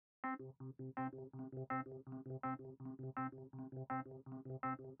Hey,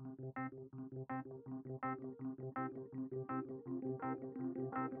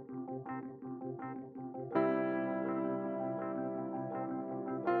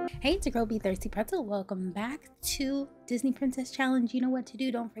 it's your girl BThirstyPretzel. Welcome back to Disney Princess Challenge. You know what to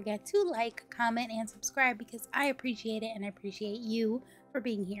do. Don't forget to like, comment, and subscribe because I appreciate it and I appreciate you for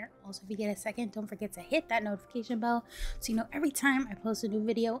being here. Also, if you get a second, don't forget to hit that notification bell so you know every time I post a new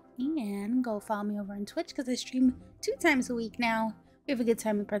video, and go follow me over on Twitch because I stream 2 times a week now. We have a good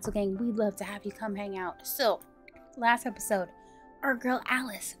time with Pretzel Gang. We'd love to have you come hang out. So, last episode, our girl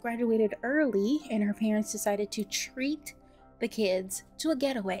Alice graduated early and her parents decided to treat the kids to a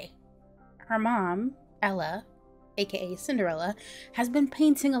getaway. Her mom, Ella, aka Cinderella, has been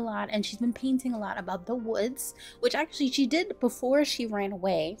painting a lot, and she's been painting a lot about the woods, which actually she did before she ran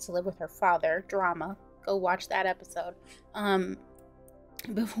away to live with her father. Drama. Go watch that episode.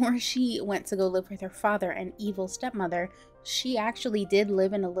 Before she went to go live with her father and evil stepmother, she actually did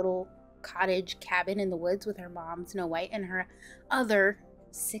live in a little cottage cabin in the woods with her mom, Snow White, and her other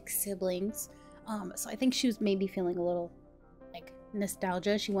 6 siblings. So I think she was maybe feeling a little like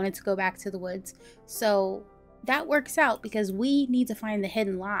nostalgia. She wanted to go back to the woods. So that works out because we need to find the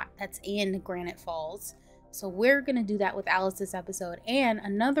hidden lot that's in Granite Falls. So we're going to do that with Alice this episode. And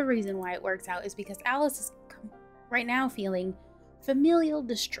another reason why it works out is because Alice is right now feeling familial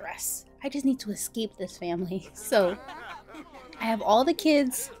distress. I just need to escape this family. So I have all the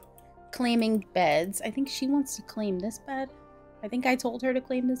kids claiming beds. I think she wants to claim this bed. I think I told her to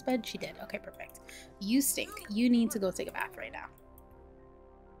claim this bed. She did. Okay, perfect. You stink. You need to go take a bath right now.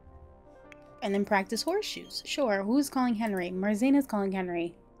 And then practice horseshoes. Sure. Who's calling Henry? Marzena's calling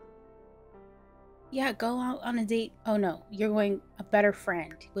Henry. Yeah, go out on a date. Oh no, you're going a better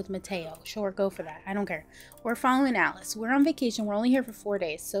friend with Mateo. Sure, go for that. I don't care. We're following Alice. We're on vacation. We're only here for 4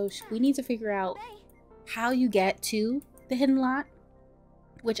 days. So we need to figure out how you get to the hidden lot,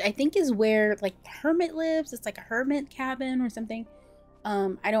 which I think is where like the hermit lives. It's like a hermit cabin or something.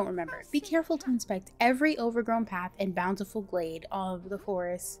 I don't remember. Be careful to inspect every overgrown path and bountiful glade of the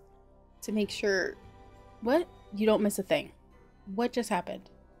forest to make sure what you don't miss a thing. What just happened?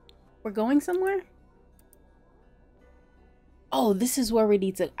 We're going somewhere? Oh, this is where we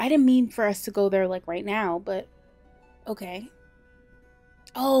need to. I didn't mean for us to go there like right now, but okay.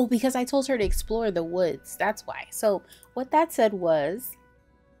 Oh, because I told her to explore the woods. That's why. So what that said was,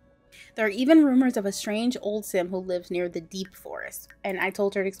 there are even rumors of a strange old sim who lives near the deep forest. And I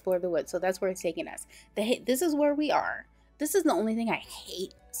told her to explore the woods. So that's where it's taking us. This is where we are. This is the only thing I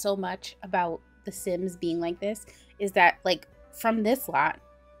hate so much about the Sims being like this. Is that like from this lot,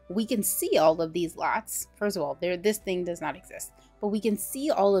 we can see all of these lots. First of all, this thing does not exist. But we can see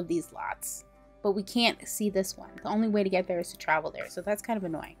all of these lots. But we can't see this one. The only way to get there is to travel there. So that's kind of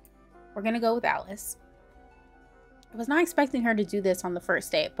annoying. We're going to go with Alice. I was not expecting her to do this on the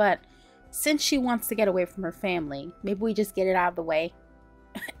first day, but since she wants to get away from her family, maybe we just get it out of the way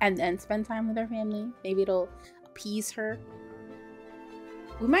and then spend time with her family. Maybe it'll appease her.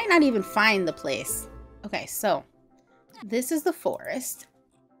 We might not even find the place. Okay, so this is the forest.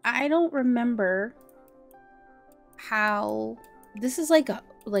 I don't remember how this is like a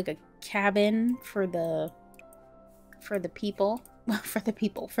cabin for the people,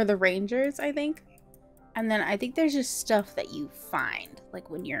 for the rangers, I think. And then I think there's just stuff that you find,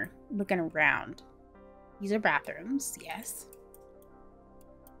 like when you're looking around. These are bathrooms, yes.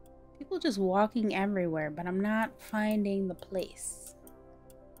 People just walking everywhere, but I'm not finding the place.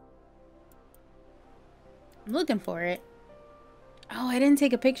 I'm looking for it. Oh, I didn't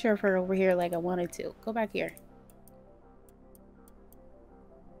take a picture of her over here like I wanted to. Go back here.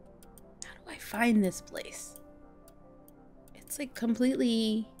 How do I find this place? It's like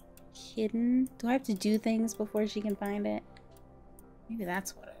completely hidden. Do I have to do things before she can find it? Maybe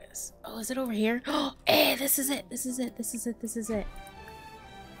that's what it is. Oh, is it over here? Oh, hey, this is it. This is it. This is it. This is it.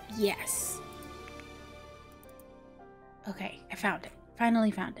 Yes. Okay, I found it.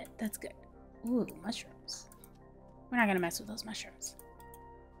 Finally found it. That's good. Ooh, mushrooms. We're not gonna mess with those mushrooms.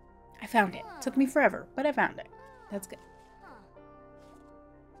 I found it. Took me forever, but I found it. That's good.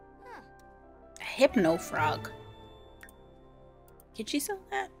 A hypno frog. Can she sell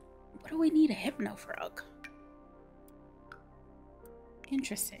that? What do we need a hypno frog?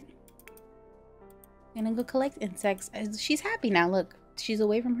 Interesting. I'm gonna go collect insects. She's happy now. Look, she's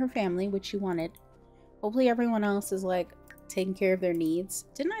away from her family, which she wanted. Hopefully everyone else is like taking care of their needs.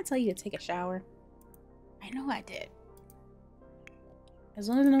 Didn't I tell you to take a shower? I know I did. As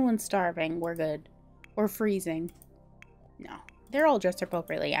long as no one's starving, we're good. Or freezing. No. They're all dressed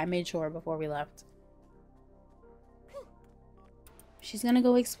appropriately. I made sure before we left. She's gonna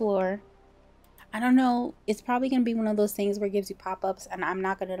go explore. I don't know. It's probably gonna be one of those things where it gives you pop-ups and I'm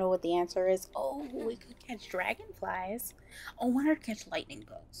not gonna know what the answer is. Oh, we could catch dragonflies. Oh, I wanted to catch lightning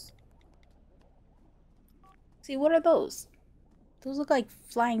bugs. See, what are those? Those look like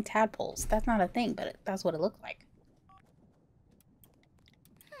flying tadpoles. That's not a thing, but that's what it looked like.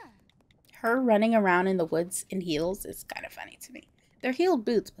 Her running around in the woods in heels is kind of funny to me. They're heeled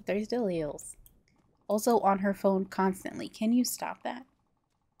boots, but they're still heels. Also on her phone constantly. Can you stop that?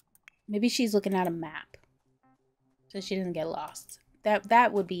 Maybe she's looking at a map so she doesn't get lost.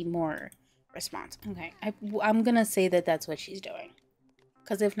 That would be more responsible. Okay, I'm gonna say that that's what she's doing.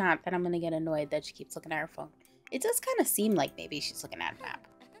 Because if not, then I'm gonna get annoyed that she keeps looking at her phone. It does kind of seem like maybe she's looking at a map.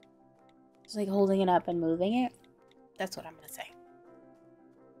 Just like holding it up and moving it. That's what I'm gonna say.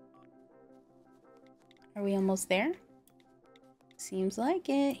 Are we almost there? Seems like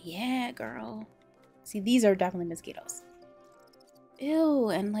it. Yeah, girl. See, these are definitely mosquitoes. Ew,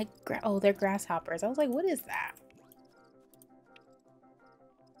 and like, oh, they're grasshoppers. I was like, what is that?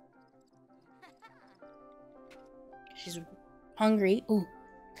 She's hungry. Ooh.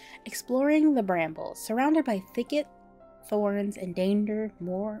 Exploring the brambles. Surrounded by thicket, thorns, and danger,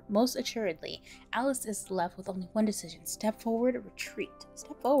 most assuredly, Alice is left with only one decision. Step forward or retreat.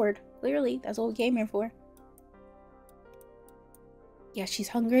 Step forward. Clearly, that's what we came here for. Yeah, she's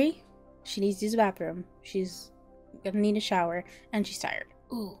hungry. She needs to use the bathroom. She's gonna need a shower, and she's tired.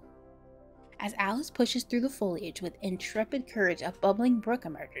 Ooh. As Alice pushes through the foliage with intrepid courage, a bubbling brook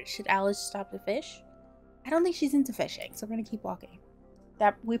emerges. Should Alice stop to fish? I don't think she's into fishing, so we're gonna keep walking.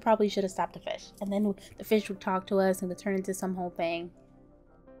 That we probably should have stopped to fish, and then the fish would talk to us and would turn into some whole thing.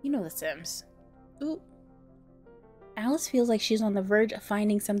 You know The Sims. Ooh. Alice feels like she's on the verge of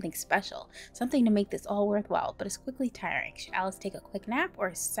finding something special, something to make this all worthwhile, but it's quickly tiring. Should Alice take a quick nap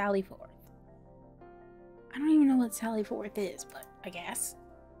or sally forth? I don't even know what sally forth is, but I guess.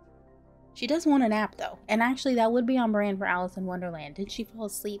 She does want a nap though, and actually that would be on brand for Alice in Wonderland. Did she fall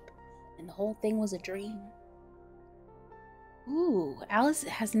asleep and the whole thing was a dream? Ooh, Alice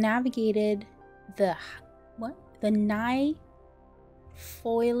has navigated the nigh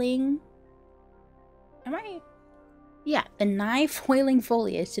foiling. The nigh foiling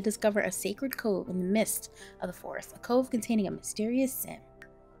foliage to discover a sacred cove in the midst of the forest. A cove containing a mysterious sim.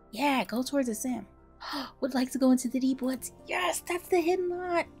 Yeah, go towards the sim. Would like to go into the deep woods. Yes, that's the hidden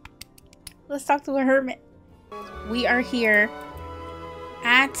lot. Let's talk to a hermit. We are here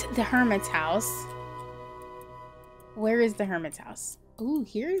at the hermit's house. Where is the hermit's house? Ooh,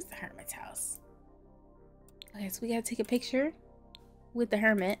 here's the hermit's house. Okay, so we gotta take a picture with the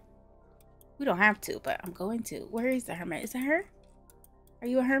hermit. We don't have to, but I'm going to. Where is the hermit? Is that her? Are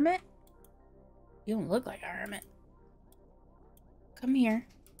you a hermit? You don't look like a hermit. Come here.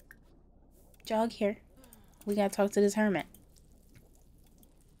 Jog here. We gotta talk to this hermit.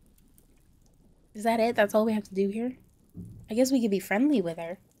 Is that it? That's all we have to do here? I guess we could be friendly with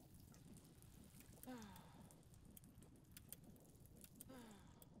her.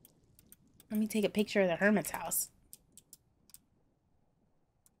 Let me take a picture of the hermit's house.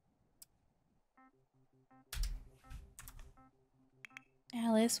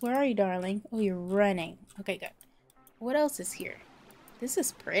 Alice, where are you, darling? Oh, you're running. Okay, good. What else is here? This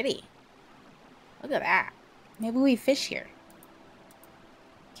is pretty. Look at that. Maybe we fish here.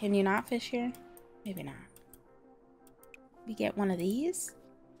 Can you not fish here? Maybe not. We get one of these.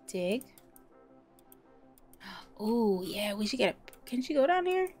 Dig. Oh, yeah, we should get a... Can she go down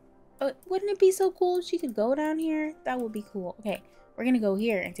here? Wouldn't it be so cool if she could go down here? That would be cool. Okay, we're gonna go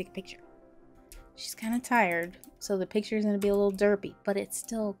here and take a picture. She's kind of tired, so the picture is gonna be a little derpy, but it's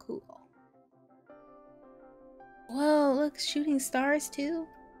still cool. Whoa, look, shooting stars too.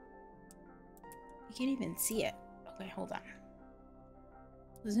 You can't even see it. Okay, hold on.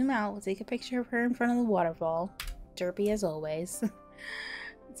 Zoom out. We'll take a picture of her in front of the waterfall. Derpy as always.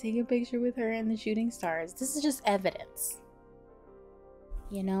 Take a picture with her and the shooting stars. This is just evidence.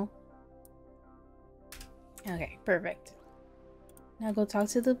 You know? Okay, perfect. Now go talk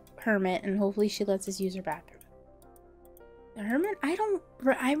to the hermit and hopefully she lets us use her bathroom. The hermit?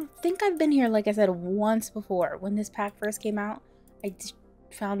 I think I've been here, like I said, once before. When this pack first came out, I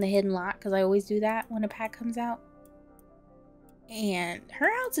found the hidden lot because I always do that when a pack comes out. And her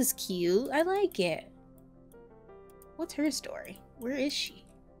house is cute. I like it. What's her story? Where is she?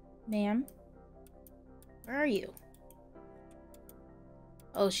 Ma'am? Where are you?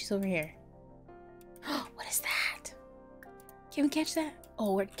 Oh, she's over here. What is that? Can we catch that?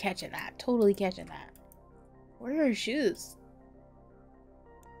 Oh, we're catching that. Totally catching that. Where are her shoes?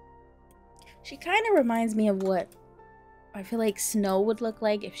 She kind of reminds me of what I feel like Snow would look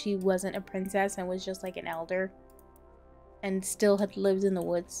like if she wasn't a princess and was just like an elder. and still had lived in the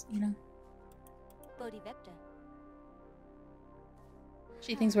woods, you know?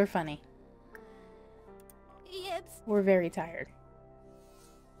 She thinks we're funny. We're very tired.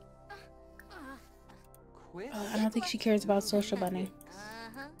 I don't think she cares about social bunny.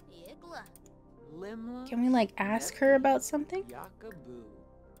 Can we like ask her about something?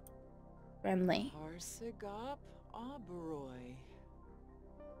 Friendly.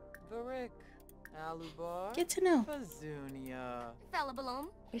 Get to know. What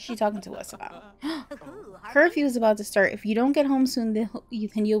is she talking to us about? Curfew is about to start. If you don't get home soon, then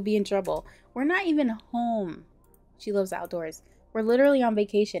you'll be in trouble. We're not even home. She loves outdoors. We're literally on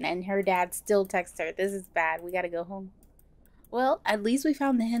vacation and her dad still texts her. This is bad. We gotta go home. Well, at least we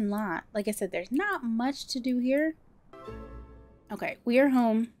found the hidden lot. Like I said, there's not much to do here. Okay, we are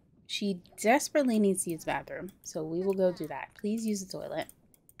home. She desperately needs to use the bathroom, so we will go do that. Please use the toilet.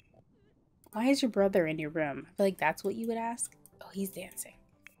 Why is your brother in your room? I feel like that's what you would ask. Oh, he's dancing.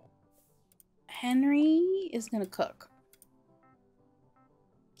 Henry is gonna cook.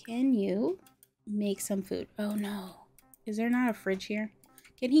 Can you make some food? Oh no. Is there not a fridge here?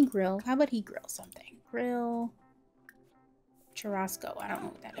 Can he grill? How about he grill something? Grill. Churrasco. I don't know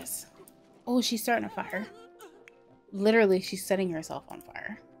what that is. Oh, she's starting a fire. Literally, she's setting herself on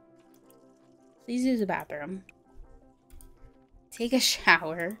fire. Please use the bathroom. Take a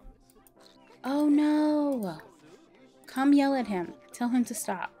shower. Oh no. Come yell at him. Tell him to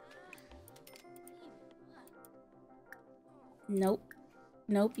stop. Nope.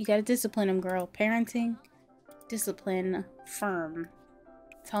 Nope. You gotta discipline him, girl. Parenting. Discipline. Firm.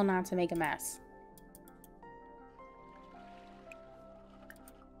 Tell not to make a mess.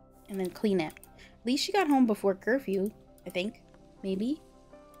 And then clean it. At least she got home before curfew, I think. Maybe.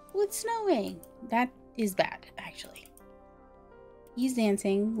 Oh, it's snowing. That is bad, actually. He's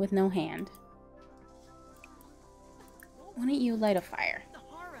dancing with no hand. Why don't you light a fire?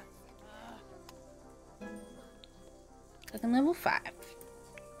 Cooking level 5.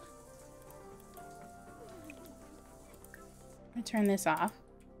 I'm gonna turn this off.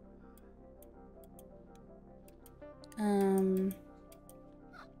 Now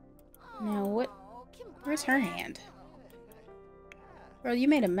what? Where's her hand? Bro, you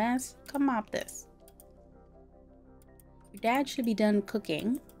made a mess. Come mop this. Your dad should be done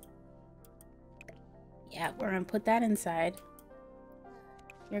cooking. Yeah, we're gonna put that inside.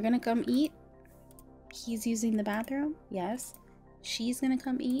 You're gonna come eat. He's using the bathroom. Yes. She's gonna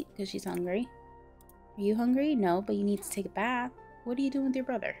come eat because she's hungry. Are you hungry? No, but you need to take a bath. What are you doing with your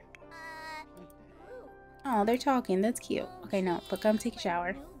brother? Oh, they're talking. That's cute. Okay, no, but come take a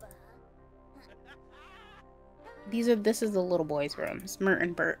shower. This is the little boy's room. Smurt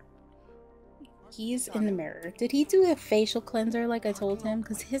and Bert. He's in the mirror. Did he do a facial cleanser like I told him?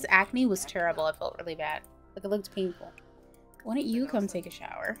 Because his acne was terrible. I felt really bad. Like, it looked painful. Why don't you come take a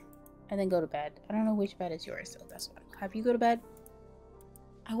shower and then go to bed? I don't know which bed is yours, so that's one. Have you go to bed?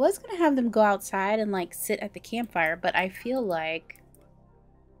 I was going to have them go outside and, like, sit at the campfire, but I feel like...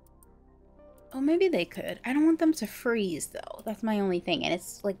 Oh, maybe they could. I don't want them to freeze, though. That's my only thing, and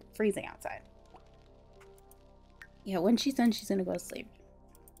it's, like, freezing outside. Yeah, when she's done, she's going to go to sleep.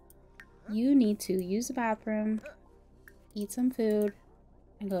 You need to use the bathroom, eat some food,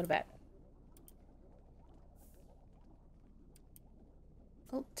 and go to bed.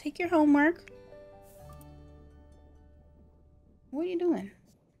 Oh, take your homework. What are you doing?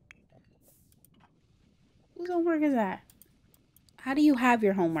 Whose homework is that? How do you have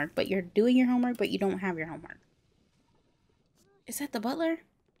your homework, but you're doing your homework, but you don't have your homework? Is that the butler?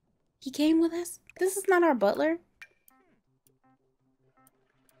 He came with us? This is not our butler.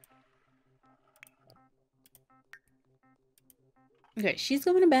 Okay, she's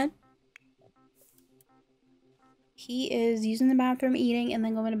going to bed. He is using the bathroom, eating, and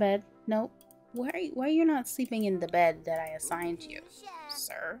then going to bed. Nope. Why are you not sleeping in the bed that I assigned you,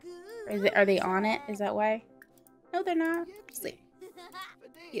 sir? Are they on it? Is that why? No, they're not. Sleep.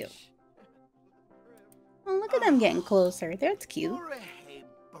 You. Oh, look at them getting closer. That's cute.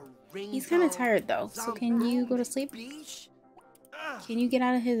 He's kind of tired, though. So can you go to sleep? Can you get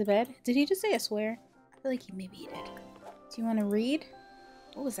out of his bed? Did he just say a swear? I feel like maybe he did. Do you want to read?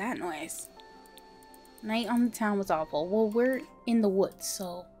 What was that noise? Night on the town was awful. Well, we're in the woods,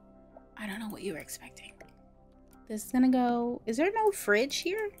 so I don't know what you were expecting. This is gonna go... Is there no fridge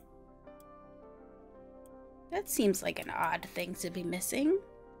here? That seems like an odd thing to be missing.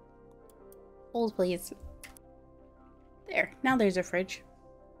 Hold, please. There. Now there's a fridge.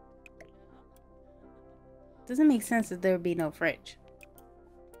 Doesn't make sense that there would be no fridge.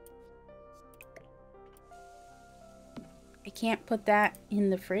 I can't put that in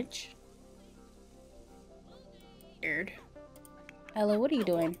the fridge. Weird. Ella, what are you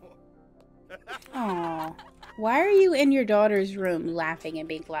doing? Oh, why are you in your daughter's room laughing and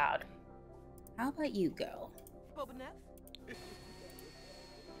being loud? How about you go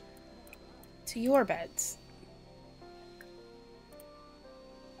to your beds?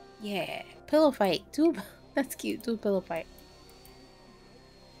 Yeah, pillow fight. That's cute. Do a pillow fight.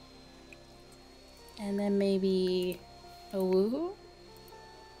 And then maybe a woohoo.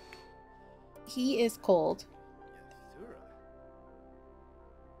 He is cold.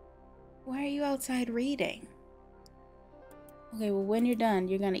 Why are you outside reading? Okay, well, when you're done,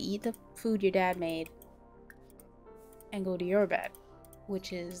 you're gonna eat the food your dad made and go to your bed,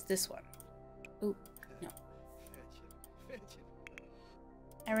 which is this one. Ooh, no.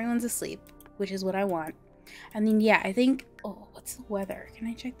 Everyone's asleep, which is what I want. And then, yeah, I think... Oh, what's the weather? Can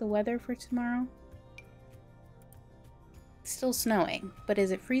I check the weather for tomorrow? It's still snowing, but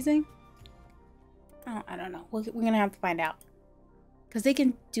is it freezing? Oh, I don't know. We're gonna have to find out. Because they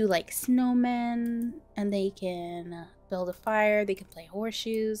can do, like, snowmen, and they can build a fire, they can play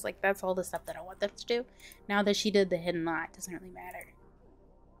horseshoes. Like, that's all the stuff that I want them to do. Now that she did the hidden lot, it doesn't really matter.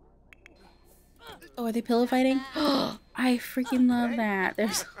 Oh, are they pillow fighting? Oh, I freaking love that.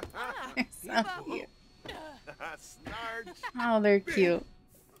 They're so cute. Oh, they're cute.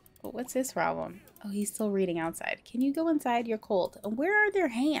 But what's his problem? Oh, he's still reading outside. Can you go inside? You're cold. And where are their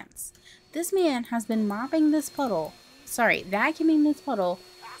hands? This man has been mopping this puddle. Sorry, vacuuming this puddle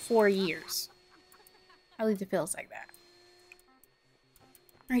for years. At least it feels like that.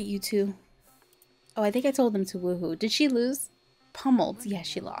 Alright, you two. Oh, I think I told them to woohoo. Did she lose? Pummeled. Yeah,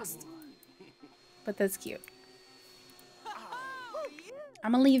 she lost. But that's cute.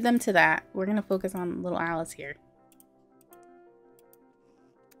 I'm gonna leave them to that. We're gonna focus on little Alice here.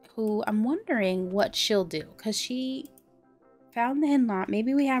 Who I'm wondering what she'll do. Because she found the hidden lot.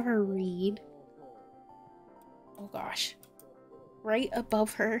 Maybe we have her read. Oh gosh. Right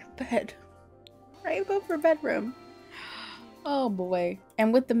above her bed. Right above her bedroom. Oh boy.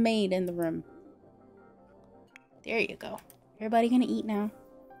 And with the maid in the room. There you go. Everybody gonna eat now.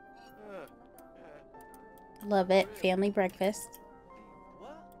 Love it. Family breakfast.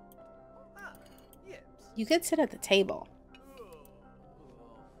 You could sit at the table.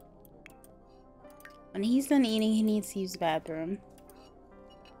 When he's done eating, he needs to use the bathroom.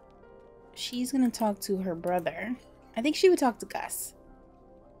 She's gonna talk to her brother. I think she would talk to Gus.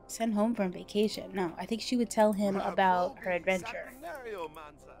 Send home from vacation. No, I think she would tell him about her adventure.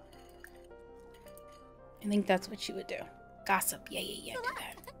 I think that's what she would do. Gossip. Yeah, do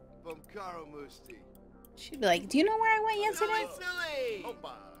that. She'd be like, do you know where I went yesterday?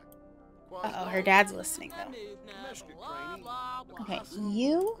 Uh-oh, her dad's listening though. Okay,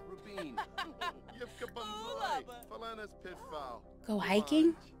 you... Go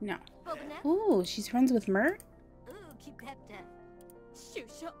hiking? No. Ooh, she's friends with Mert?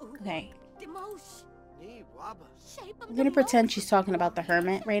 Okay. I'm gonna pretend she's talking about the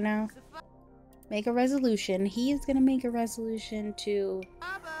hermit right now. Make a resolution. He is gonna make a resolution to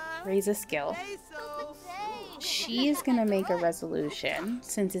raise a skill. She is gonna make a resolution,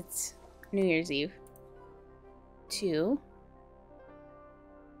 since it's New Year's Eve, to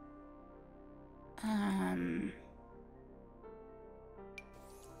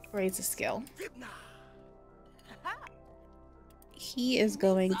raise a skill. He is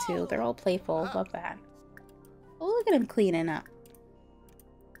going to, they're all playful, love that. Oh, look at him cleaning up.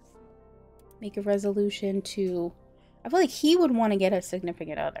 Make a resolution to, I feel like he would want to get a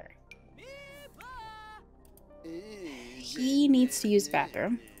significant other. He needs to use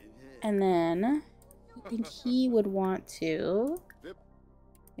bathroom. And then I think he would want to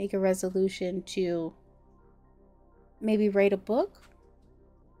make a resolution to maybe write a book.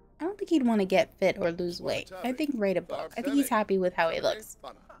 I don't think he'd want to get fit or lose weight. I think write a book. I think he's happy with how he looks.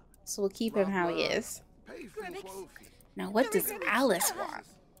 So we'll keep him how he is. Now what does Alice want?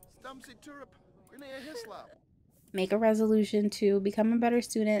 Make a resolution to become a better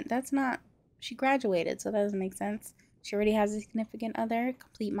student. That's not... She graduated, so that doesn't make sense. She already has a significant other.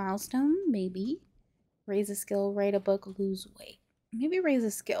 Complete milestone, maybe. Raise a skill, write a book, lose weight. Maybe raise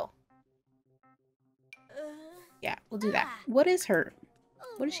a skill. Yeah, we'll do that. What is her...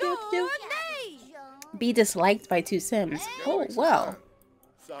 What does she have to do? Be disliked by 2 Sims. Oh, well.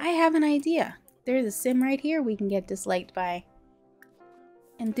 I have an idea. There's a Sim right here we can get disliked by.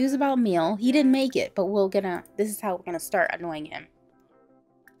 Enthuse about meal. He didn't make it, but this is how we're gonna start annoying him.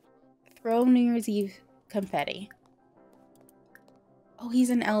 Throw New Year's Eve confetti. Oh,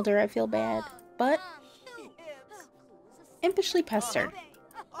 he's an elder. I feel bad. But impishly pestered.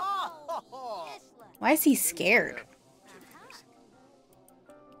 Why is he scared?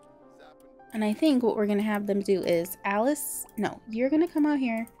 And I think what we're going to have them do is Alice, no, you're going to come out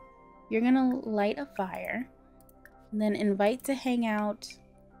here. You're going to light a fire. And then invite to hang out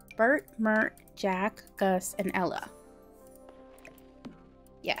Bert, Mert, Jack, Gus, and Ella.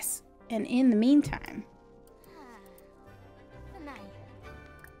 Yes. And in the meantime,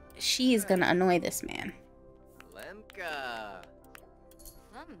 she is going to annoy this man.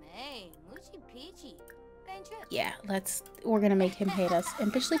 Yeah, we're going to make him hate us.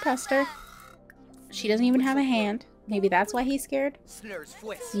 Impishly Pester. She doesn't even have a hand. Maybe that's why he's scared.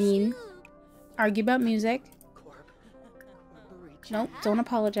 Mean. Argue about music. Nope, don't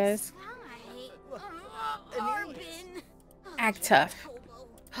apologize. Act tough.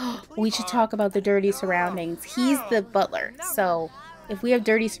 We should talk about the dirty surroundings. He's the butler, so if we have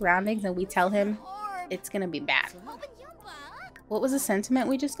dirty surroundings and we tell him, it's gonna be bad. What was the sentiment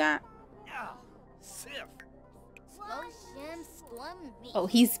we just got? Oh,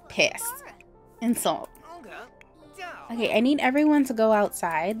 he's pissed. Insult. Okay, I need everyone to go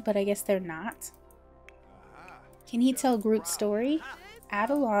outside, but I guess they're not. Can he tell group story? Add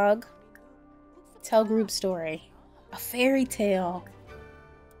a log. Tell group story. A fairy tale.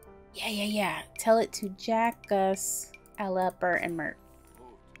 Yeah. Tell it to Jack, Gus, Ella, Bert, and Mert.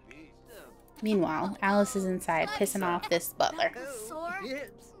 Meanwhile, Alice is inside, pissing off this butler.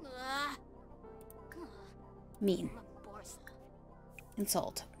 Mean.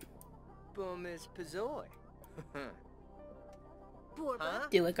 Insult.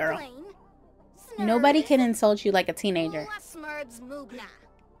 Do it, girl. Nobody can insult you like a teenager.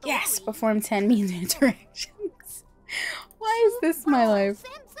 Yes, perform 10 mean interactions. Why is this my life?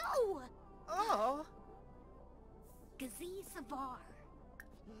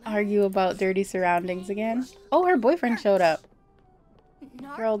 Argue about dirty surroundings again? Oh, her boyfriend showed up.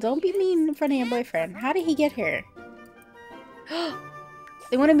 Girl, don't be mean in front of your boyfriend. How did he get here?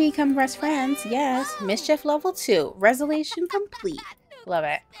 They want to become best friends. Yes. Mischief level 2. Resolution complete. Love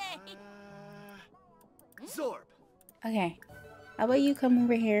it. Okay. How about you come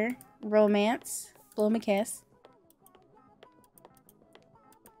over here? Romance. Blow him a kiss.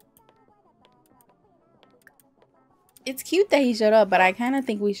 It's cute that he showed up, but I kind of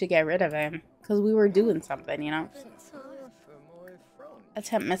think we should get rid of him. Because we were doing something, you know?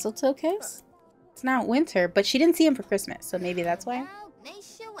 Attempt mistletoe kiss? It's not winter, but she didn't see him for Christmas, so maybe that's why.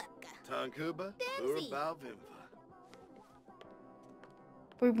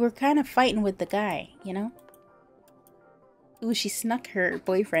 We're kind of fighting with the guy, you know? Ooh, she snuck her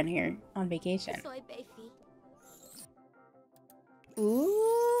boyfriend here on vacation.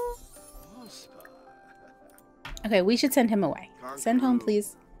 Ooh. Okay, we should send him away. Send home,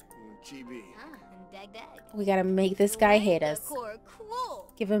 please. We gotta make this guy hate us.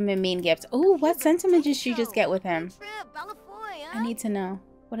 Give him a mean gift. Ooh, what sentiment did she just get with him? I need to know.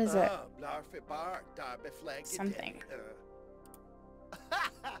 What is it? Something.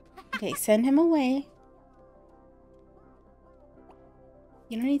 Okay, send him away.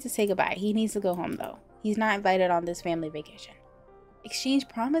 You don't need to say goodbye. He needs to go home, though. He's not invited on this family vacation. Exchange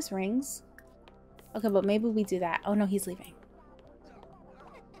promise rings. Okay, but maybe we do that. Oh, no, he's leaving.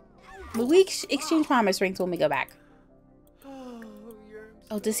 But we exchange promise rings when we go back.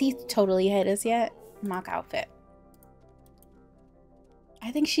 Oh, does he totally hate us yet? Mock outfit.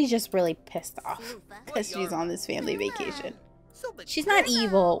 I think she's just really pissed off because she's on this family vacation. She's not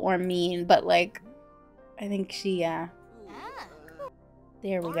evil or mean, but like, I think she, there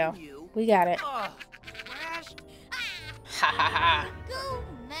we go. We got it. Ha ha ha.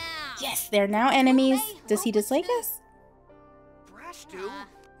 Yes, they're now enemies. Does he dislike us?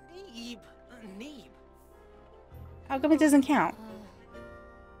 How come it doesn't count?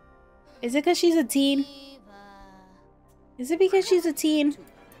 Is it because she's a teen? Is it because she's a teen?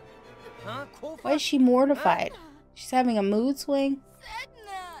 Why is she mortified? She's having a mood swing?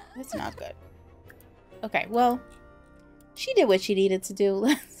 That's not good. Okay, well, she did what she needed to do.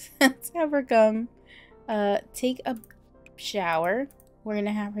 Let's have her come take a shower. We're going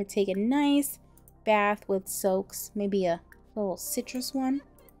to have her take a nice bath with soaks. Maybe a little citrus one.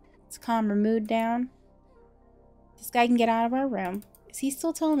 Let's calm her mood down. This guy can get out of our room. Is he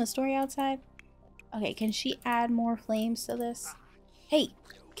still telling the story outside? Okay, can she add more flames to this? Hey,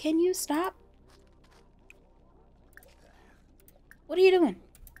 can you stop? What are you doing?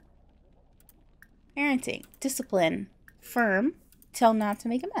 Parenting, discipline, firm, tell not to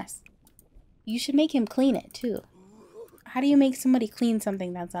make a mess. You should make him clean it too. How do you make somebody clean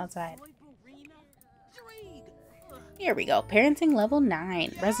something that's outside? Here we go. Parenting level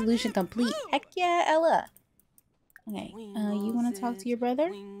 9. Resolution complete. Heck yeah, Ella. Okay, you want to talk to your brother?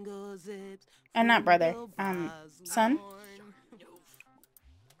 Not brother, son?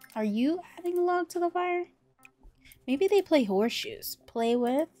 Are you adding a log to the fire? Maybe they play horseshoes. Play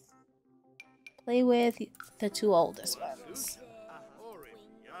with the two oldest ones.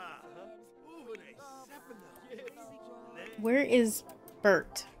 Where is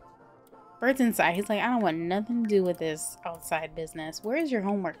Bert? Bert's inside. He's like, I don't want nothing to do with this outside business. Where is your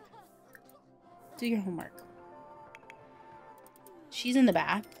homework? Do your homework. She's in the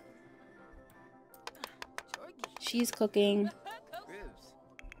bath. She's cooking.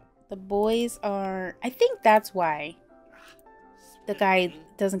 The boys are... I think that's why the guy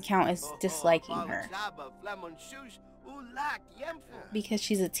doesn't count as disliking her. Because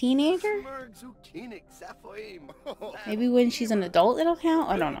she's a teenager? Maybe when she's an adult it'll count?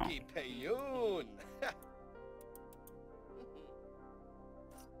 I don't know.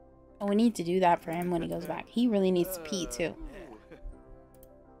 Oh, we need to do that for him when he goes back. He really needs to pee too.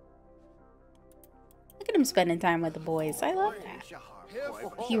 Look at him spending time with the boys. I love that.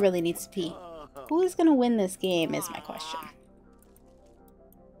 He really needs to pee. Who is going to win this game is my question.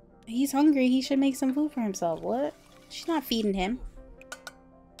 He's hungry. He should make some food for himself. What? She's not feeding him.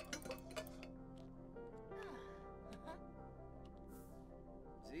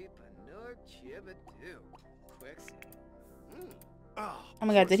 Oh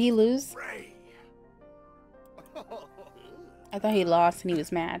my god, did he lose? I thought he lost and he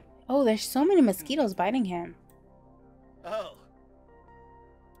was mad. Oh, there's so many mosquitoes biting him. Oh.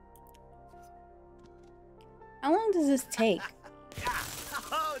 How long does this take?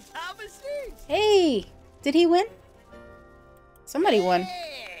 Hey! Did he win? Somebody won.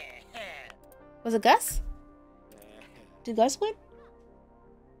 Was it Gus? Did Gus win?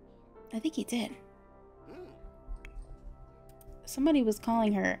 I think he did. Somebody was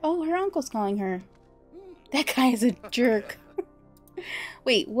calling her. Oh, her uncle's calling her. That guy is a jerk.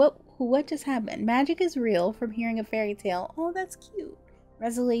 Wait, what just happened? Magic is real from hearing a fairy tale. Oh, that's cute.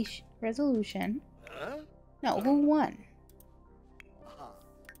 Resolution. No, who won?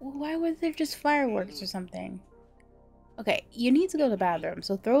 Why was there just fireworks or something? Okay, you need to go to the bathroom.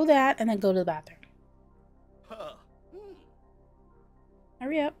 So throw that and then go to the bathroom.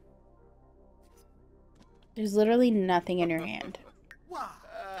 Hurry up. There's literally nothing in your hand.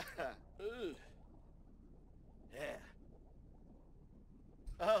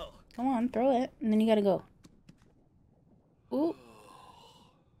 Come on, throw it. And then you gotta go. Ooh.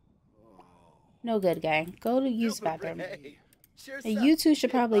 No good, guy. Go to use the bathroom. You two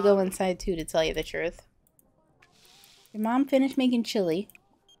should probably go inside too, to tell you the truth. Your mom finished making chili.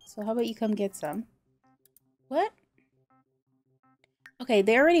 So how about you come get some? What? Okay,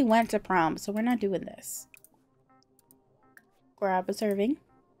 they already went to prom, so we're not doing this. Grab a serving.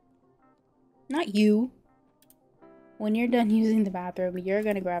 Not you. When you're done using the bathroom, you're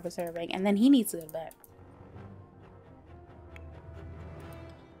gonna grab a serving, and then he needs to go to bed.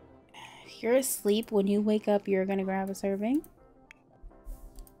 If you're asleep, when you wake up, you're gonna grab a serving.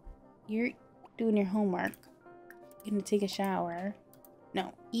 You're doing your homework. You're gonna take a shower.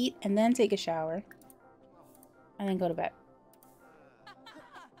 No, eat and then take a shower. And then go to bed.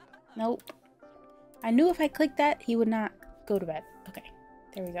 Nope. I knew if I clicked that, he would not go to bed. Okay,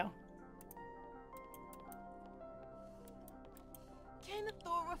 there we go.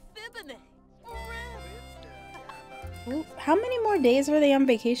 Ooh, how many more days were they on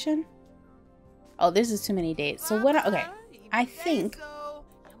vacation? Oh, this is too many days. So what? Okay, I think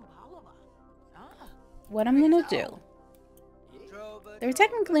what I'm gonna do. They were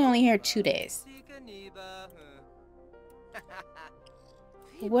technically only here 2 days.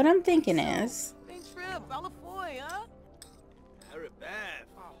 What I'm thinking is,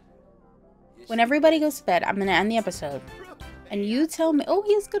 when everybody goes to bed, I'm gonna end the episode, and you tell me. Oh,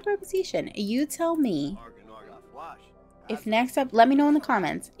 he has good reputation. You tell me if next up. Let me know in the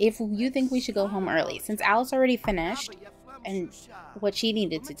comments if you think we should go home early, since Alice already finished and what she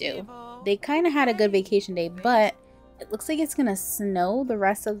needed to do. They kind of had a good vacation day, but it looks like it's gonna snow the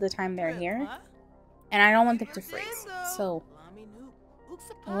rest of the time they're here, and I don't want them to freeze. So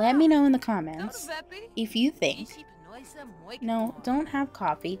let me know in the comments if you think, no, don't have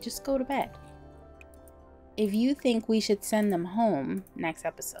coffee, just go to bed, if you think we should send them home next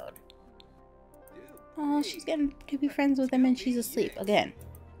episode. Oh, she's getting to be friends with him and she's asleep again.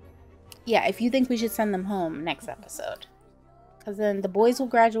 Yeah, if you think we should send them home next episode, because then the boys will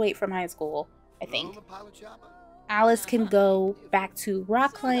graduate from high school, I think. Alice can go back to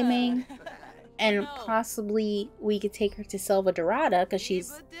rock climbing, and possibly we could take her to Selva Dorada because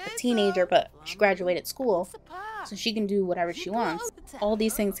she's a teenager, but she graduated school, so she can do whatever she wants. All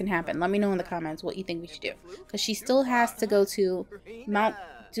these things can happen. Let me know in the comments what you think we should do, because she still has to go to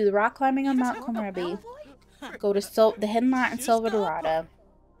do the rock climbing on Mount Komorebi, go to the Hidden Lot in Selva Dorada,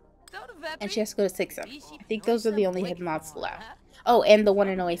 And she has to go to 6 of them. I think those are the only hidden mods allowed. Oh, and the one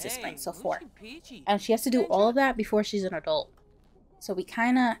in Oasis Springs, so 4. And she has to do all of that before she's an adult. So it's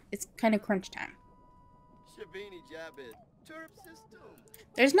kind of crunch time.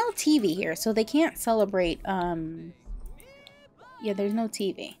 There's no TV here, so they can't celebrate, yeah, there's no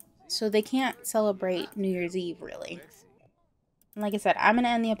TV. So they can't celebrate New Year's Eve, really. And like I said, I'm going to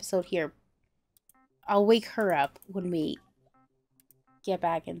end the episode here. I'll wake her up when we get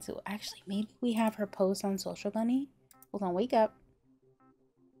back into it. Actually, maybe we have her post on Social Bunny. Hold on, wake up.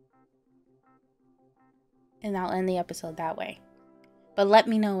 And I'll end the episode that way. But let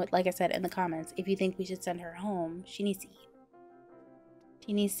me know, like I said, in the comments, if you think we should send her home. She needs to eat.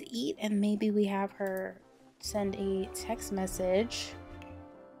 She needs to eat, and maybe we have her send a text message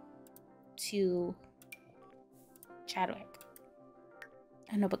to Chadwick.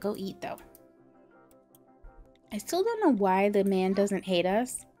 I know, but go eat, though. I still don't know why the man doesn't hate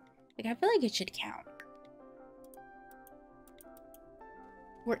us. Like, I feel like it should count.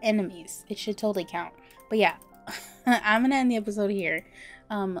 We're enemies. It should totally count. But yeah, I'm gonna end the episode here.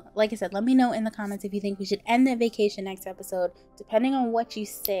 Like I said, let me know in the comments if you think we should end the vacation next episode. Depending on what you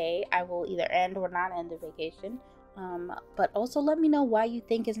say, I will either end or not end the vacation. But also let me know why you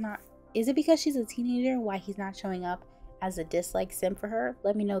think is it because she's a teenager why he's not showing up as a dislike sim for her?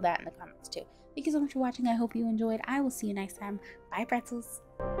 Let me know that in the comments too. Thank you so much for watching. I hope you enjoyed. I will see you next time. Bye, pretzels.